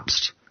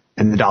collapsed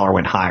and the dollar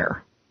went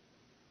higher.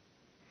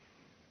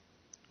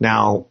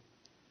 Now,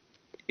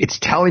 it's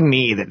telling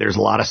me that there's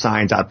a lot of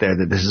signs out there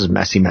that this is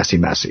messy, messy,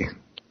 messy.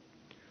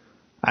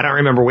 I don't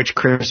remember which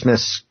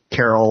Christmas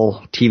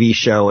Carol TV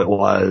show it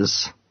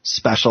was,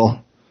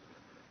 special,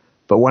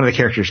 but one of the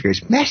characters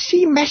goes,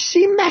 messy,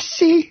 messy,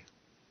 messy.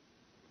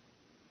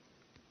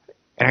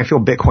 And I feel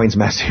Bitcoin's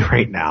messy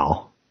right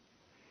now.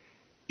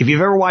 If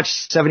you've ever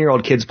watched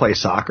 7-year-old kids play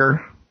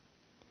soccer,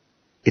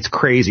 it's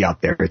crazy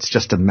out there. It's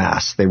just a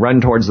mess. They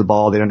run towards the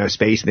ball. They don't know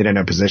space. They don't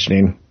know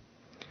positioning.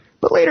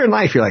 But later in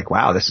life, you're like,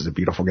 wow, this is a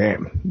beautiful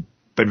game.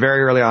 But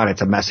very early on,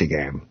 it's a messy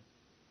game.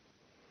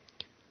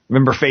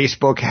 Remember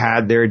Facebook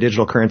had their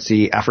digital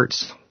currency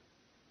efforts?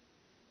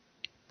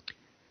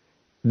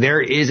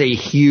 There is a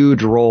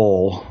huge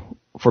role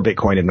for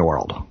Bitcoin in the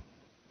world.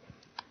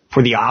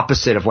 For the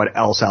opposite of what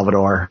El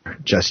Salvador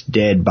just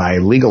did by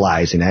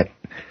legalizing it,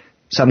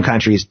 some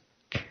countries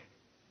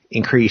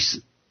increase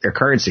their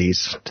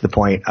currencies to the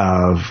point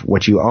of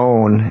what you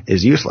own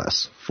is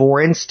useless.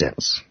 For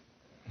instance,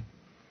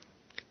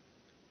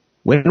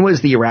 when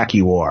was the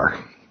Iraqi war?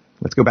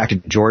 Let's go back to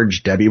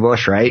George W.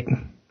 Bush, right?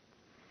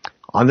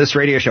 On this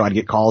radio show, I'd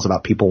get calls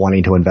about people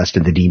wanting to invest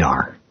in the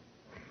dinar,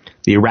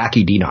 the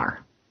Iraqi dinar.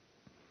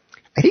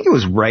 I think it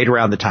was right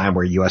around the time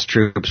where U.S.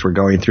 troops were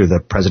going through the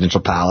presidential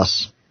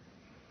palace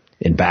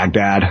in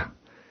Baghdad,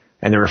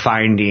 and they were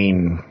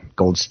finding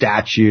gold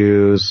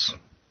statues,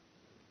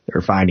 they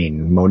were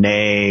finding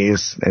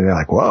Monets, and they're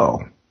like, whoa.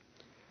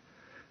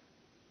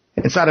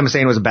 And Saddam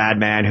Hussein was a bad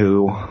man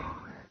who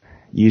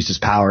used his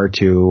power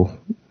to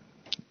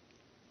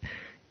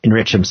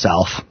enrich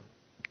himself,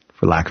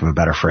 for lack of a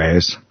better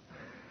phrase.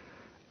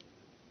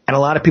 And a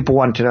lot of people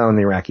wanted to own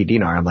the Iraqi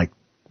dinar. I'm like,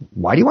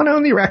 why do you want to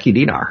own the Iraqi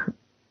dinar?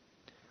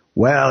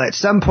 Well, at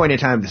some point in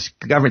time, the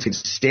government's going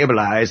to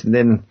stabilize, and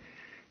then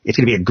it's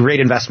going to be a great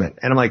investment.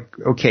 And I'm like,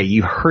 okay,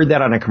 you heard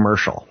that on a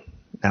commercial.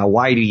 Now,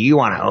 why do you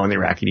want to own the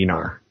Iraqi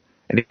dinar?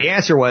 And the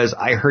answer was,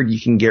 I heard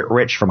you can get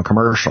rich from a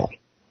commercial.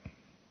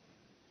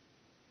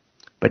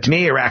 But to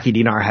me, Iraqi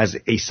dinar has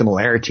a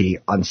similarity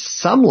on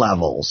some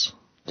levels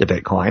to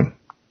Bitcoin,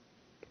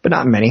 but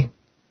not many.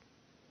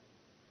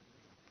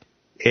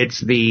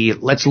 It's the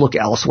let's look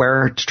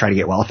elsewhere to try to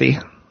get wealthy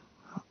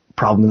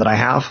problem that I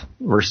have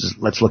versus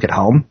let's look at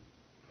home.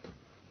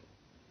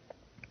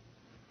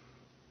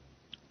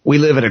 We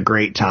live at a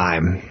great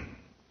time,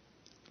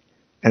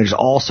 and there's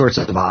all sorts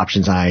of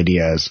options and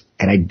ideas,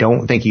 and I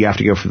don't think you have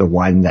to go for the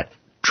one that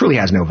truly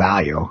has no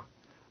value,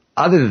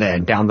 other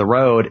than down the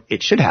road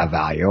it should have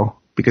value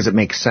because it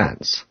makes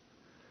sense.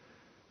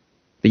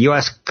 The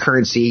U.S.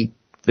 currency,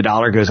 the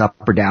dollar goes up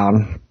or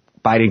down.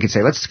 Biden could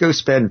say, let's go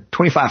spend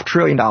 $25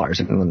 trillion. And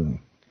then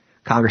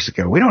Congress would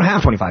go, we don't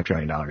have $25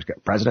 trillion,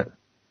 President.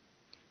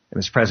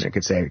 And Mr. President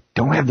could say,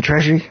 don't we have the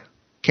Treasury?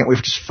 Can't we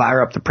just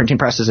fire up the printing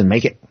presses and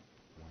make it?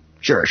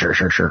 Sure.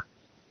 So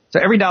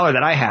every dollar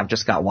that I have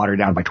just got watered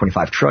down by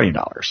 $25 trillion.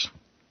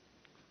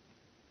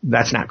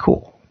 That's not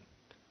cool.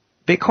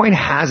 Bitcoin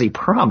has a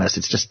promise.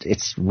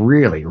 It's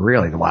really,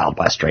 really the Wild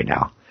West right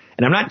now.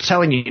 And I'm not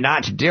telling you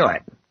not to do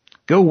it.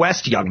 Go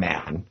west, young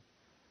man.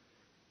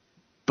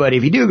 But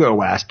if you do go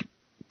west,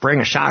 bring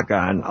a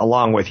shotgun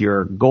along with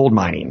your gold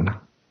mining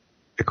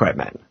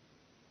equipment,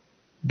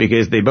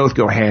 because they both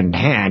go hand in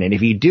hand. And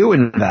if you do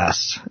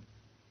invest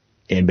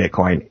in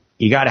Bitcoin,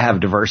 you got to have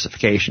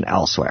diversification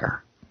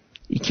elsewhere.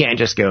 You can't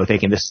just go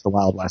thinking this is the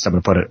Wild West. I'm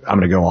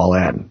going to go all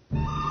in.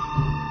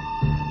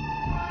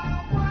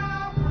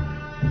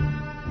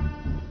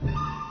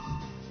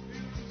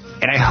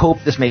 And I hope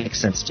this makes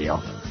sense to you.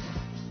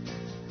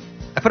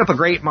 I put up a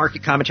great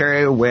market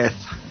commentary with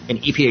an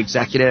EP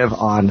executive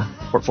on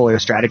portfolio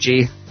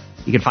strategy.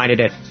 You can find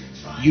it at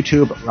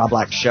YouTube Rob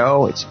Black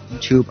Show. It's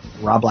YouTube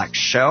Rob Black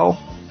Show.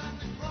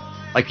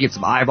 I'd like to get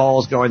some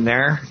eyeballs going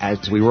there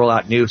as we roll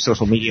out new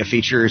social media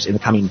features in the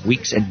coming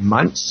weeks and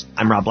months.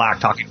 I'm Rob Black,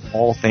 talking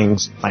all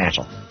things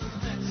financial.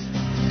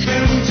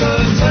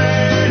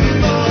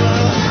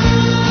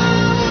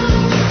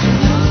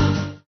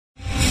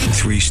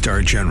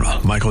 3-star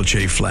General Michael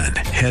J. Flynn,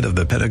 head of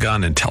the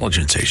Pentagon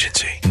Intelligence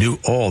Agency, knew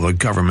all the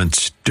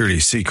government's dirty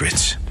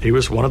secrets. He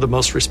was one of the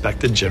most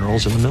respected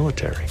generals in the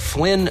military.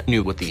 Flynn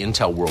knew what the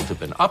intel world had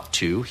been up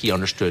to. He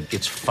understood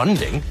its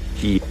funding.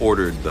 He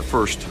ordered the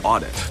first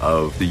audit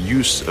of the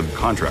use of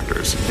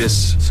contractors.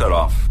 This set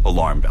off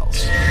alarm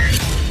bells.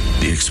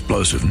 The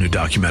explosive new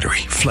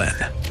documentary, Flynn,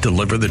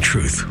 Deliver the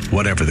Truth,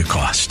 Whatever the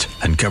Cost,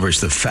 uncovers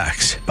the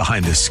facts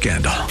behind this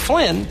scandal.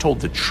 Flynn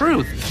told the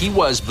truth. He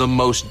was the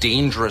most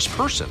dangerous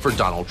person for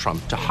Donald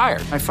Trump to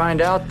hire. I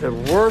find out the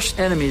worst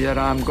enemy that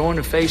I'm going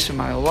to face in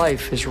my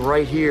life is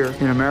right here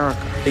in America.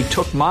 They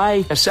took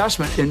my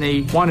assessment and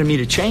they wanted me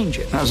to change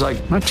it. And I was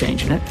like, I'm not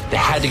changing it. They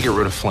had to get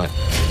rid of Flynn.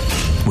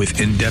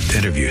 With in-depth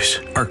interviews,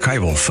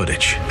 archival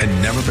footage,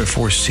 and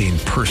never-before-seen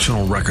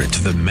personal records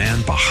of the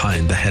man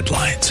behind the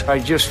headlines. I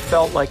just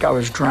felt like I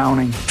was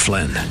drowning.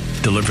 Flynn,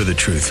 Deliver the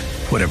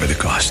Truth, Whatever the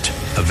Cost.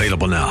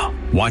 Available now.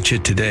 Watch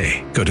it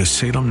today. Go to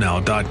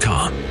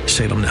salemnow.com.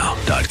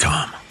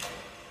 salemnow.com.